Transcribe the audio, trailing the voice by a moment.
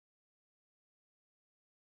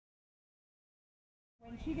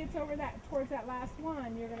and she gets over that towards that last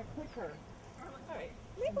one, you're going to click her. All right.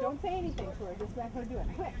 Don't say anything to her. Just let her do it.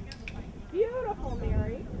 Quick. Beautiful,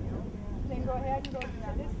 Mary. Then go ahead and go to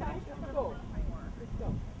this side. Go. Just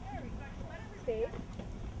go. Stay.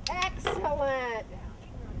 Excellent.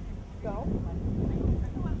 Go.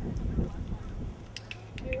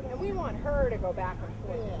 And we want her to go back and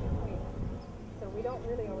forth. So we don't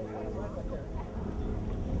really always want to work with her.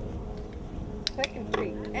 Second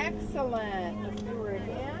treat. Excellent. Let's do her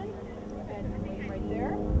again. And wait right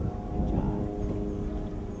there. Good job.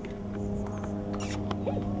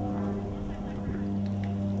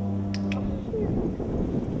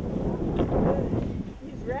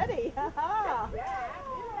 He's ready. Ha-ha.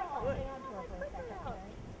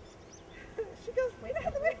 She goes, wait out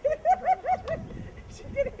of the way. She's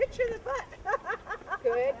going to hit you in the butt.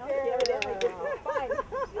 Good girl. Fine.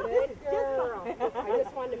 Good girl. I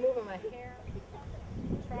just wanted to move on my hair.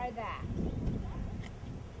 Try that.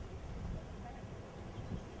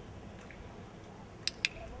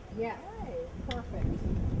 Yes. Perfect.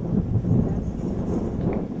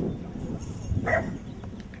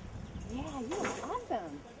 Yeah, you are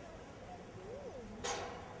awesome.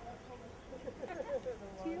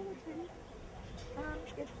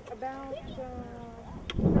 It's about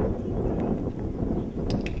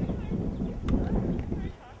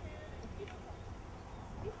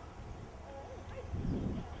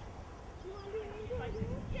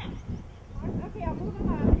okay, I'll move them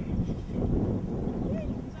up.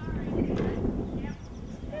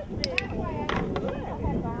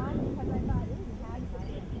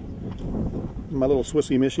 My little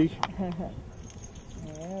Swissy Mishy. There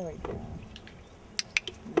we go.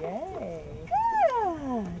 Yay.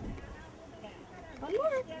 Good. One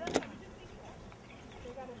more.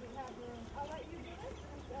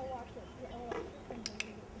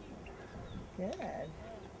 Good.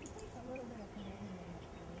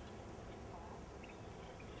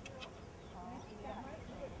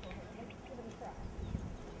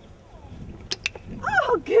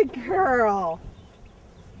 Oh, good girl.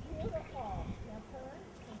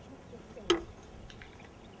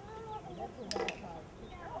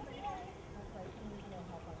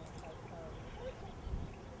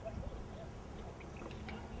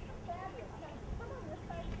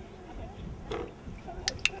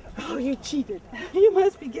 Oh, you cheated. You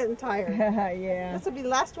must be getting tired. Yeah. This will be the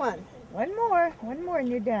last one. One more and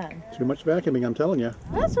you're done. Too much vacuuming, I'm telling you.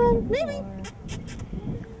 Last one, maybe.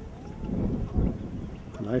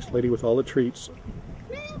 A nice lady with all the treats.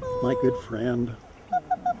 My good friend.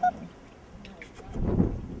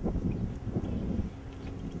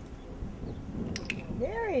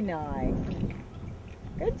 Very nice.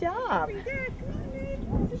 Good job. Come on,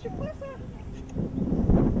 Mabel. This is your close up.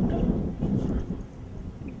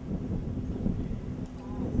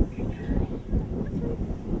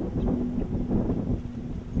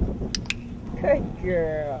 Good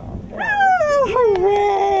girl. Oh,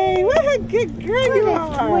 hooray! What a good girl you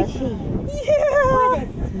are. Smushy. Yeah. What a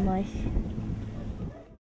smush.